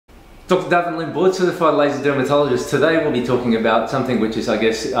Dr. Davin, board certified laser dermatologist. Today we'll be talking about something which is, I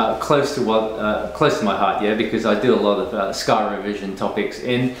guess, close to my heart, yeah, because I do a lot of scar revision topics,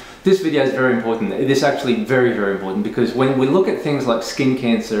 and this video is very important. It is actually very, very important because when we look at things like skin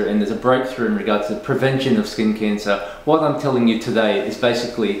cancer and there's a breakthrough in regards to prevention of skin cancer, what I'm telling you today is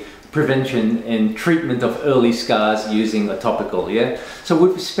basically prevention and treatment of early scars using a topical, yeah? So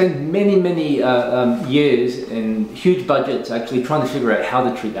we've spent many years and huge budgets actually trying to figure out how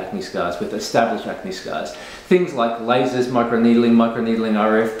to treat acne scars with established acne scars. Things like lasers, microneedling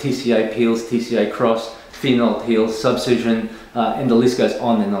RF, TCA peels, TCA cross, phenol peels, subcision, and the list goes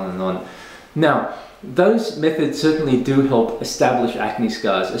on and on and on. Now, those methods certainly do help establish acne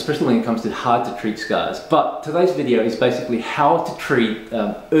scars, especially when it comes to hard to treat scars. But today's video is basically how to treat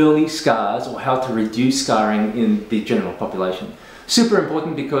early scars or how to reduce scarring in the general population. Super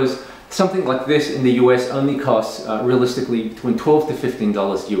important because something like this in the US only costs realistically between $12 to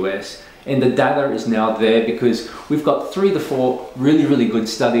 $15 US. And the data is now there because we've got 3 to 4 really good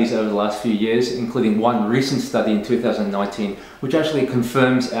studies over the last few years, including one recent study in 2019, which actually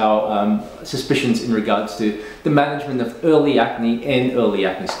confirms our suspicions in regards to the management of early acne and early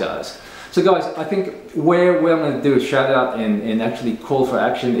acne scars. So guys, I think where I'm going to do a shout out and actually call for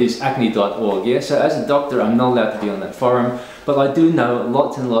action is acne.org. Yeah? So as a doctor, I'm not allowed to be on that forum, but I do know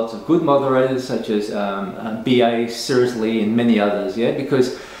lots and lots of good moderators such as BA, Seriously, and many others, yeah,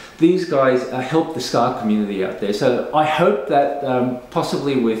 because these guys help the scar community out there. So I hope that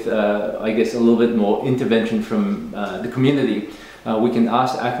possibly with, I guess, a little bit more intervention from the community, we can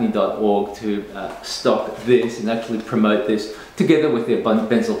ask acne.org to stock this and actually promote this together with their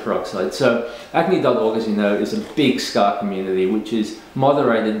benzoyl peroxide. So acne.org, as you know, is a big scar community which is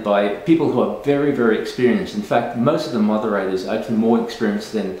moderated by people who are very experienced. In fact, most of the moderators are actually more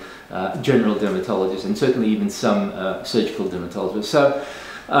experienced than general dermatologists and certainly even some surgical dermatologists. So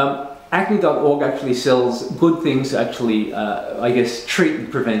acne.org actually sells good things to actually, I guess, treat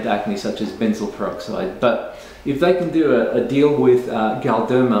and prevent acne, such as benzoyl peroxide. But if they can do a deal with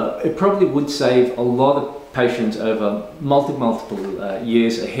Galderma, it probably would save a lot of patients over multiple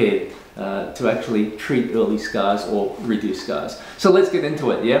years ahead to actually treat early scars or reduce scars. So let's get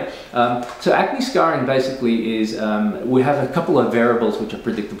into it, yeah? So acne scarring basically is, we have a couple of variables which are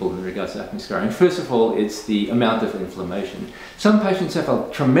predictable in regards to acne scarring. First of all, it's the amount of inflammation. Some patients have a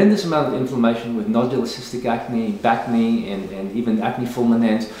tremendous amount of inflammation with nodular cystic acne, bacne, and even acne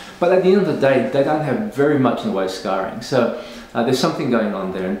fulminans, but at the end of the day, they don't have very much in the way of scarring. So there's something going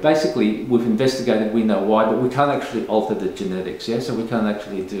on there, and basically we've investigated, we know why, but we can't actually alter the genetics, yeah? So we can't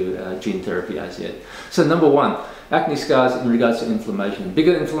actually do gene therapy as yet. So number one, acne scars in regards to inflammation.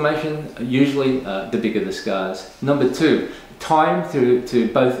 Bigger inflammation, usually the bigger the scars. Number two, time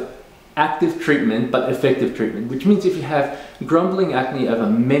to both active treatment but effective treatment, which means if you have grumbling acne over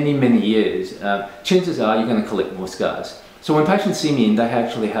many years, chances are you're going to collect more scars. So when patients see me and they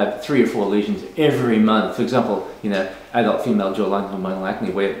actually have 3 or 4 lesions every month, for example, you know, adult female jawline hormonal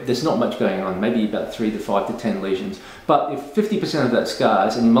acne where there's not much going on, maybe about 3 to 5 to 10 lesions, but if 50% of that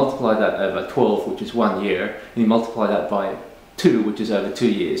scars and you multiply that over 12, which is 1 year, and you multiply that by 2, which is over 2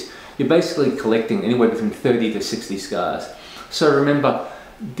 years, you're basically collecting anywhere between 30 to 60 scars. So remember,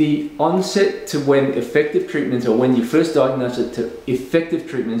 the onset to when effective treatments, or when you first diagnose it to effective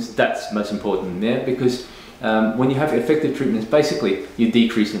treatments, that's most important there, because when you have effective treatments, basically you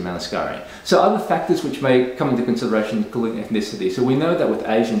decrease the amount of scarring. So other factors which may come into consideration, including ethnicity. So we know that with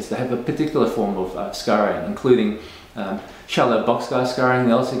Asians, they have a particular form of scarring, including shallow box scar scarring.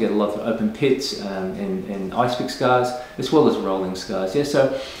 They also get a lot of open pits and ice pick scars, as well as rolling scars. Yeah.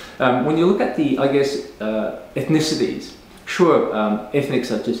 So when you look at the, I guess, ethnicities, sure, ethnics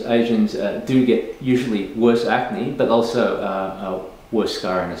such as Asians do get usually worse acne, but also worse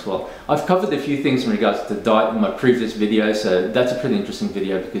scarring as well. I've covered a few things in regards to diet in my previous video, so that's a pretty interesting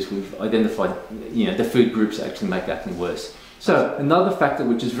video because we've identified, you know, the food groups that actually make acne worse. So another factor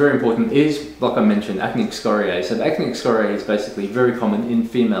which is very important is, like I mentioned, acne excoriae. So the acne excoriae is basically very common in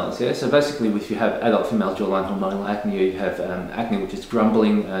females. Yeah. So basically, if you have adult female jawline hormonal acne, or you have acne which is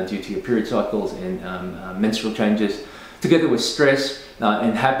grumbling due to your period cycles and menstrual changes, together with stress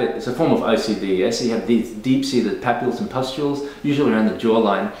and habit, it's a form of OCD. Yeah? So you have these deep-seated papules and pustules, usually around the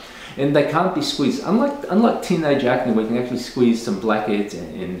jawline, and they can't be squeezed. Unlike teenage acne, where you can actually squeeze some blackheads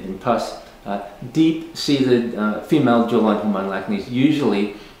and pus, deep-seated female jawline hormonal acne is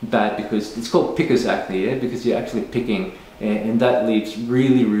usually bad because it's called picker's acne, yeah? Because you're actually picking, and that leaves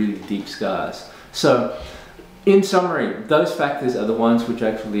really deep scars. So in summary, those factors are the ones which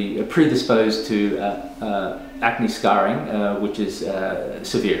actually predispose to acne scarring, which is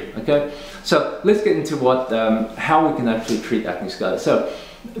severe. Okay, so let's get into how we can actually treat acne scars. So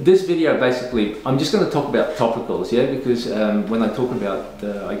this video basically, I'm just going to talk about topicals, yeah, because when I talk about,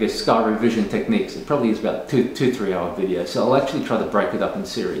 I guess, scar revision techniques, it probably is about 2-3 hour video, so I'll actually try to break it up in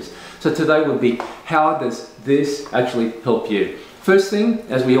series. So today will be, how does this actually help you? First thing,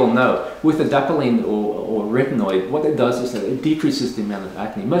 as we all know, with Adapalene or retinoid, what it does is that it decreases the amount of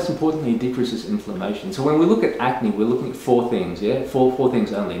acne. Most importantly, it decreases inflammation. So when we look at acne, we're looking at 4 things, yeah? Four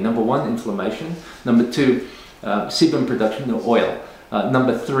things only. Number 1, inflammation. Number 2, sebum production or oil.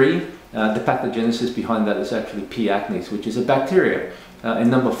 Number 3, the pathogenesis behind that is actually P. acnes, which is a bacteria.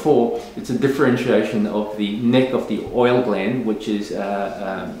 And number 4, it's a differentiation of the neck of the oil gland, which is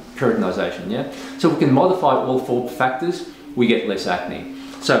keratinization, yeah? So we can modify all 4 factors, we get less acne.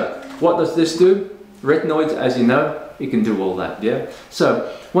 So what does this do? Retinoids, as you know, it can do all that, yeah?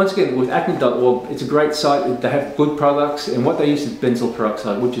 So once again, with acne.org, it's a great site. They have good products, and what they use is benzoyl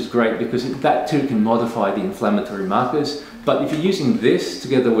peroxide, which is great because that too can modify the inflammatory markers. But if you're using this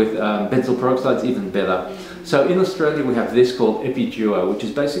together with benzoyl peroxide, it's even better. So in Australia, we have this called Epiduo, which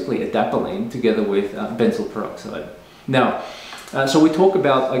is basically Adapalene together with benzoyl peroxide. Now, so we talk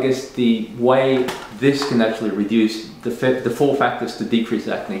about, I guess, the way this can actually reduce the 4 factors to decrease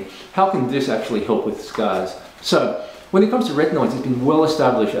acne. How can this actually help with scars? So when it comes to retinoids, it's been well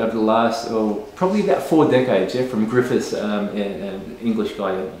established over the last, probably about 4 decades, yeah, from Griffiths, an English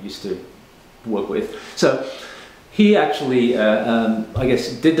guy I used to work with. So he actually, I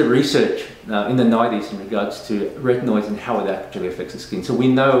guess, did the research in the 90s in regards to retinoids and how it actually affects the skin. So we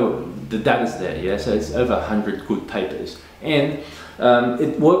know the data's there, yeah, so it's over 100 good papers. And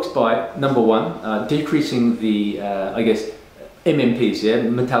it works by, number 1, decreasing the, I guess, MMPs, yeah,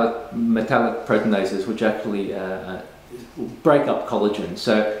 metallic proteinases, which actually break up collagen.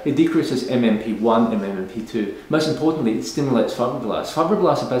 So it decreases MMP1 and MMP2. Most importantly, it stimulates fibroblasts.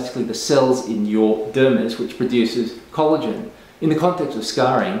 Fibroblasts are basically the cells in your dermis which produces collagen. In the context of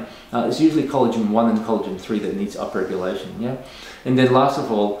scarring, it's usually collagen 1 and collagen 3 that needs upregulation, yeah? And then last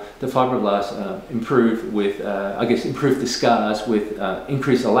of all, the fibroblasts improve with, I guess, improve the scars with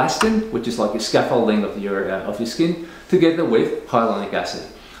increased elastin, which is like a scaffolding of your skin, together with hyaluronic acid.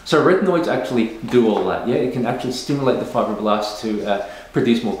 So retinoids actually do all that, yeah? It can actually stimulate the fibroblasts to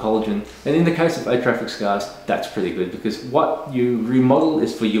produce more collagen. And in the case of atrophic scars, that's pretty good because what you remodel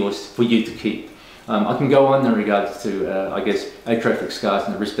is for you to keep. I can go on in regards to, I guess, atrophic scars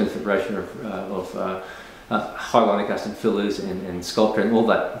and the risk-benefit ratio of hyaluronic acid fillers and sculpture and all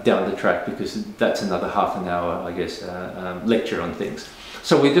that down the track because that's another half an hour, I guess, lecture on things.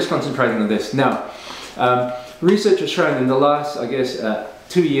 So we're just concentrating on this. Now, research has shown in the last, I guess,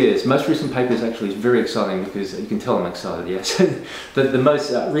 2 years, most recent papers actually is very exciting because you can tell I'm excited, yes. The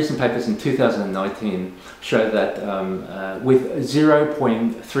most recent papers in 2019 show that with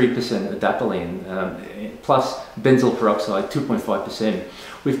 0.3% Adapalene plus benzoyl peroxide 2.5%,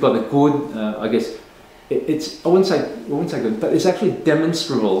 we've got a good, I guess, I wouldn't say good, but it's actually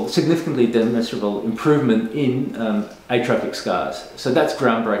demonstrable, significantly demonstrable improvement in atrophic scars. So that's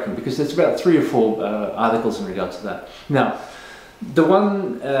groundbreaking because there's about 3 or 4 articles in regards to that. Now, the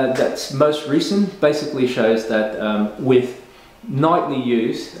one that's most recent basically shows that with nightly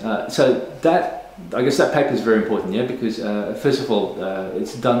use, so that, I guess that paper is very important, yeah, because first of all,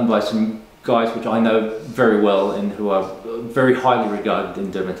 it's done by some guys which I know very well and who are very highly regarded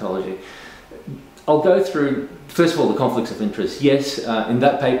in dermatology. I'll go through, first of all, the conflicts of interest. Yes, in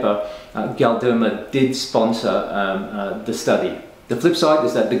that paper, Galderma did sponsor the study. The flip side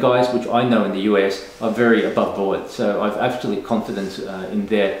is that the guys which I know in the US are very above board, so I've actually confidence in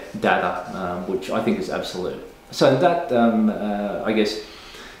their data, which I think is absolute. So in that, I guess,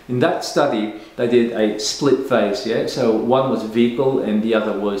 in that study, they did a split phase, yeah? So one was vehicle and the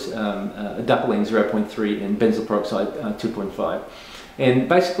other was Adapalene 0.3 and benzoyl peroxide 2.5. And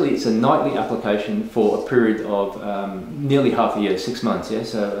basically it's a nightly application for a period of nearly half a year, 6 months, yeah?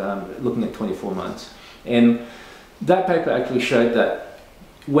 So looking at 24 months. And that paper actually showed that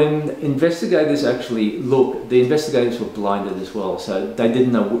when investigators actually looked, the investigators were blinded as well, so they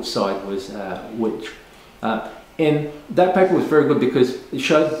didn't know which side was which. And that paper was very good because it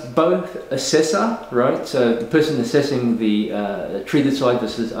showed both assessor, right, so the person assessing the treated side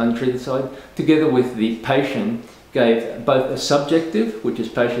versus untreated side, together with the patient, gave both a subjective, which is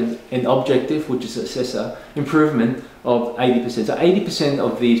patient, and objective, which is assessor, improvement of 80%. So 80%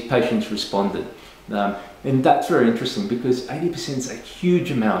 of these patients responded. And that's very interesting because 80% is a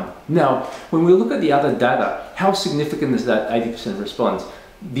huge amount. Now, when we look at the other data, how significant is that 80% response?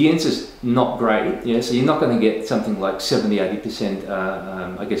 The answer is not great, yeah, so you're not going to get something like 70-80%,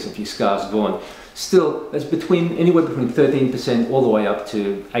 I guess, of your scars gone. Still, it's anywhere between 13% all the way up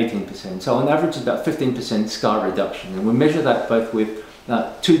to 18%. So on average, it's about 15% scar reduction. And we measure that both with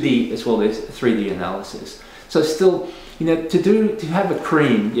 2D as well as 3D analysis. So still, you know, to have a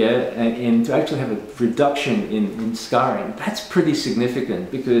cream, yeah, and to actually have a reduction in scarring, that's pretty significant,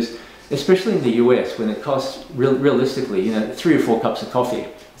 because especially in the US, when it costs realistically, you know, 3 or 4 cups of coffee,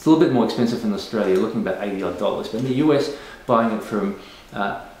 it's a little bit more expensive in Australia, looking about $80 odd. But in the US, buying it from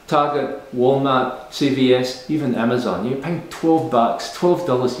Target, Walmart, CVS, even Amazon, you're paying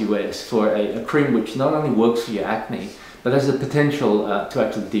 $12 US for a cream which not only works for your acne, but has the potential to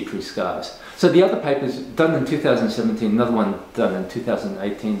actually decrease scars. So the other papers done in 2017, another one done in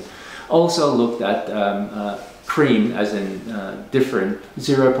 2018, also looked at cream as in different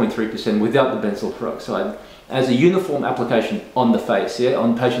 0.3% without the benzoyl peroxide as a uniform application on the face, yeah,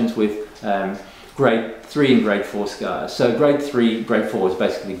 on patients with grade 3 and grade 4 scars. So grade 3, grade 4 is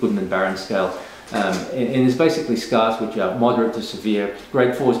basically Goodman-Barron scale, and it's basically scars which are moderate to severe.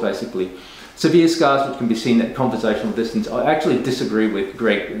 Grade 4 is basically severe scars which can be seen at conversational distance. I actually disagree with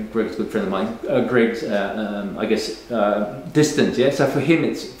Greg. Greg's a good friend of mine. Greg's, I guess, distance. Yeah. So for him,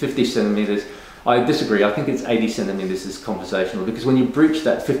 it's 50 centimeters. I disagree. I think it's 80 centimeters is conversational, because when you breach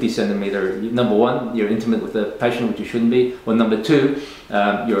that 50 centimeter, number one, you're intimate with the patient, which you shouldn't be, or number two,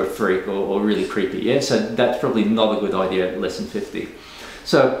 you're a freak or really creepy. Yeah. So that's probably not a good idea at less than 50.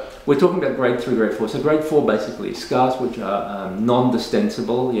 So we're talking about grade 3, grade 4. So grade 4 basically scars which are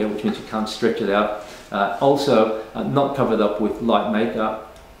non-distensible, yeah, which means you can't stretch it out. Also not covered up with light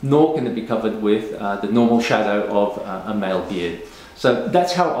makeup, nor can it be covered with the normal shadow of a male beard. So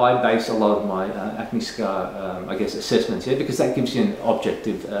that's how I base a lot of my acne scar, I guess, assessments, yeah, because that gives you an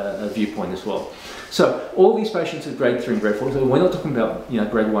objective viewpoint as well. So all these patients with grade 3 and grade 4, so we're not talking about, you know,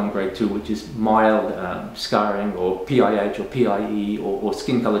 grade 1, grade 2, which is mild scarring or PIH or PIE or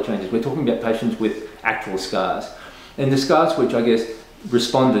skin color changes. We're talking about patients with actual scars. And the scars which I guess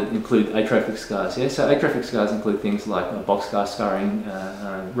responded include atrophic scars. Yeah? So atrophic scars include things like boxcar scarring,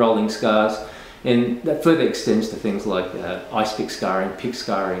 rolling scars, and that further extends to things like ice pick scarring, pick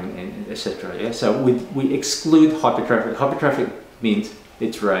scarring, and etc. Yeah? So we exclude hypertrophic. Hypertrophic means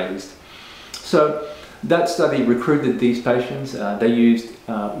it's raised. So that study recruited these patients. They used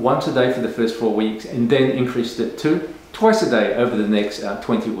once a day for the first 4 weeks, and then increased it to twice a day over the next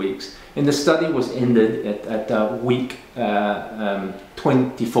 20 weeks. And the study was ended at week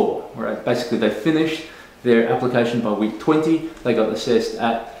 24. Right? Basically, they finished their application by week 20. They got assessed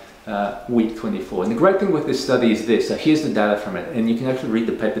at week 24. And the great thing with this study is this. So here's the data from it, and you can actually read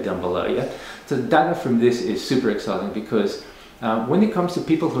the paper down below. Yeah. So the data from this is super exciting, because when it comes to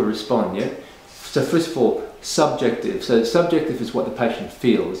people who respond, yeah. So first of all, subjective. So subjective is what the patient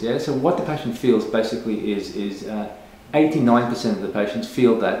feels. Yeah. So what the patient feels basically is 89% of the patients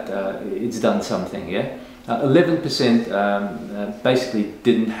feel that it's done something. Yeah. 11% basically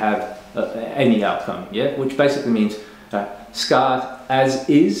didn't have any outcome. Yeah. Which basically means scarred as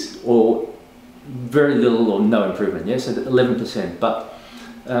is, or very little or no improvement. Yeah. So 11%, but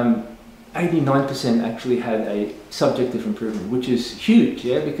 89% actually had a subjective improvement, which is huge,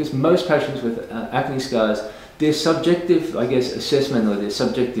 yeah, because most patients with acne scars, their subjective, I guess, assessment or their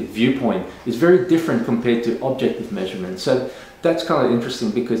subjective viewpoint is very different compared to objective measurements. So that's kind of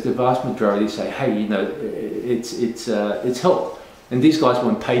interesting, because the vast majority say, hey, you know, it's helped. And these guys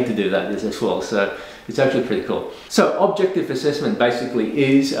weren't paid to do that as well, so it's actually pretty cool. So objective assessment basically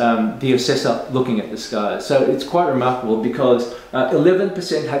is the assessor looking at the scars. So it's quite remarkable, because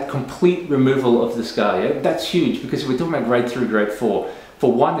 11% had complete removal of the scar. Yeah? That's huge, because if we're talking about grade 3, grade 4,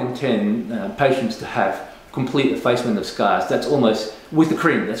 for 1 in 10 patients to have complete effacement of scars, that's almost, with the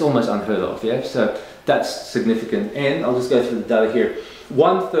cream, that's almost unheard of. Yeah? So that's significant. And I'll just go through the data here.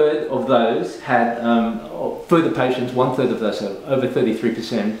 1/3 of those had, further patients, 1/3 of those, so over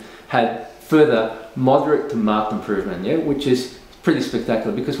 33%, had further moderate to marked improvement, yeah, which is pretty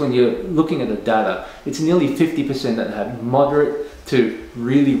spectacular, because when you're looking at the data, it's nearly 50% that had moderate to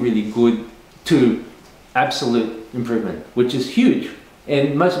really, really good to absolute improvement, which is huge.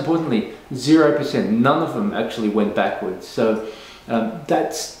 And most importantly, 0%, none of them actually went backwards. So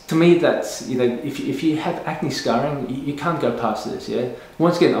that's, to me, that's, you know, if you have acne scarring, you can't go past this. Yeah.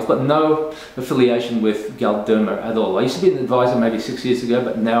 Once again, I've got no affiliation with Galderma at all. I used to be an advisor maybe 6 years ago,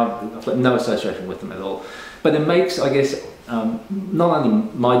 but now I've got no association with them at all. But it makes, I guess, not only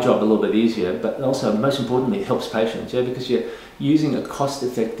my job a little bit easier, but also, most importantly, it helps patients. Yeah, because you're using a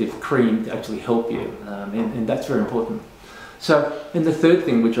cost-effective cream to actually help you, and that's very important. So, and the third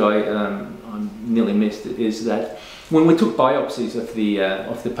thing, which I nearly missed, is that when we took biopsies of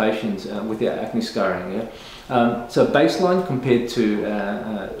the patients with their acne scarring, yeah, so baseline compared to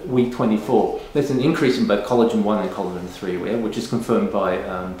week 24, there's an increase in both collagen 1 and collagen 3, yeah, which is confirmed by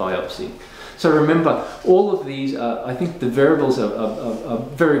biopsy. So remember, all of these, I think the variables are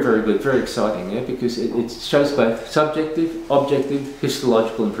very, very good, very exciting, yeah, because it shows both subjective, objective,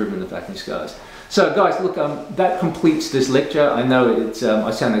 histological improvement of acne scars. So guys, look, that completes this lecture. I know it's, I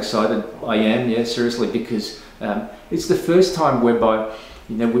sound excited. I am, yeah, seriously, because it's the first time whereby,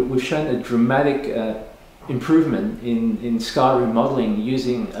 you know, we've shown a dramatic improvement in scar remodeling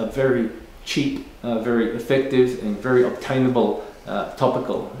using a very cheap, very effective and very obtainable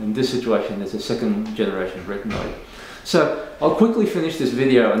topical. In this situation, there's a second generation retinoid. So I'll quickly finish this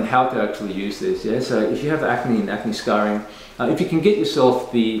video on how to actually use this. Yeah. So if you have acne and acne scarring, if you can get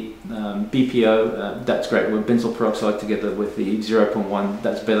yourself the BPO, that's great. With benzoyl peroxide together with the 0.1,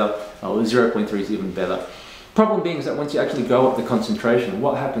 that's better. Or 0.3 is even better. Problem being is that once you actually go up the concentration,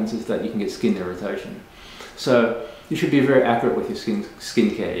 what happens is that you can get skin irritation. So you should be very accurate with your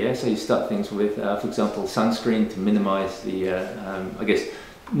skincare. Yeah. So you start things with, for example, sunscreen to minimize the, I guess,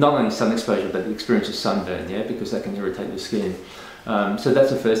 not only sun exposure, but the experience of sunburn, yeah, because that can irritate your skin. So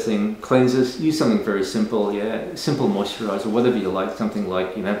that's the first thing. Cleansers, use something very simple, yeah, simple moisturizer, whatever you like, something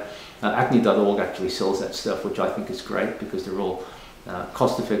like, you know, acne.org actually sells that stuff, which I think is great because they're all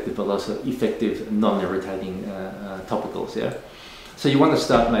cost effective, but also effective, non-irritating topicals, yeah. So you want to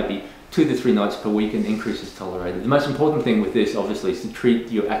start maybe 2 to 3 nights per week and increase is tolerated. The most important thing with this, obviously, is to treat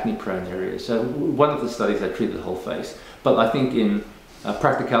your acne prone areas. So one of the studies, they treated the whole face, but I think in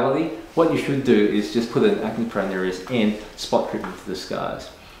practicality, what you should do is just put in acne prone areas and spot treatment for the scars.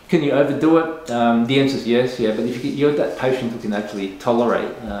 Can you overdo it? The answer is yes, yeah, but if you're that patient who can actually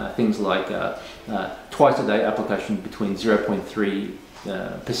tolerate things like twice a day application between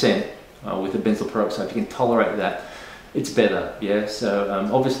 0.3% with the benzoyl peroxide, if you can tolerate that, it's better, yeah. So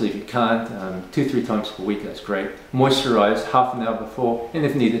obviously if you can't, 2-3 times per week, that's great. Moisturize half an hour before, and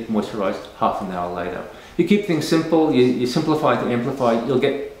if needed, moisturize half an hour later. You keep things simple, you simplify to amplify, you'll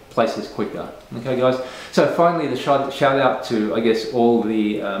get places quicker. Okay guys, so finally the shout out to, I guess, all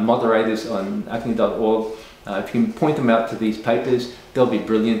the moderators on acne.org. If you can point them out to these papers, they'll be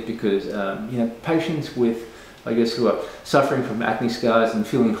brilliant because you know, patients with, I guess, who are suffering from acne scars and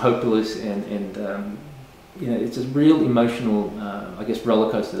feeling hopeless and you know, it's a real emotional, I guess, roller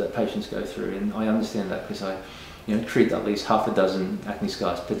coaster that patients go through, and I understand that because I, you know, treat at least half a dozen acne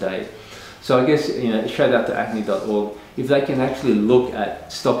scars per day. So I guess, you know, shout out to acne.org. If they can actually look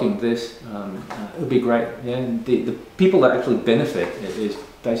at stocking this, it would be great. Yeah, and the people that actually benefit is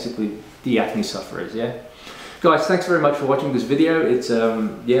basically the acne sufferers. Yeah, guys, thanks very much for watching this video. It's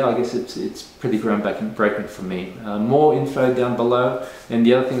yeah, I guess it's pretty groundbreaking for me. More info down below, and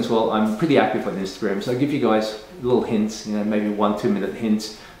the other thing as well, I'm pretty active on Instagram, so I give you guys little hints, you know, maybe 1-2 minute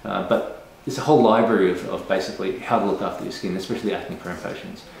hints, but it's a whole library of basically how to look after your skin, especially acne prone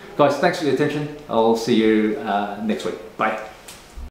patients. Guys, thanks for your attention. I'll see you next week. Bye.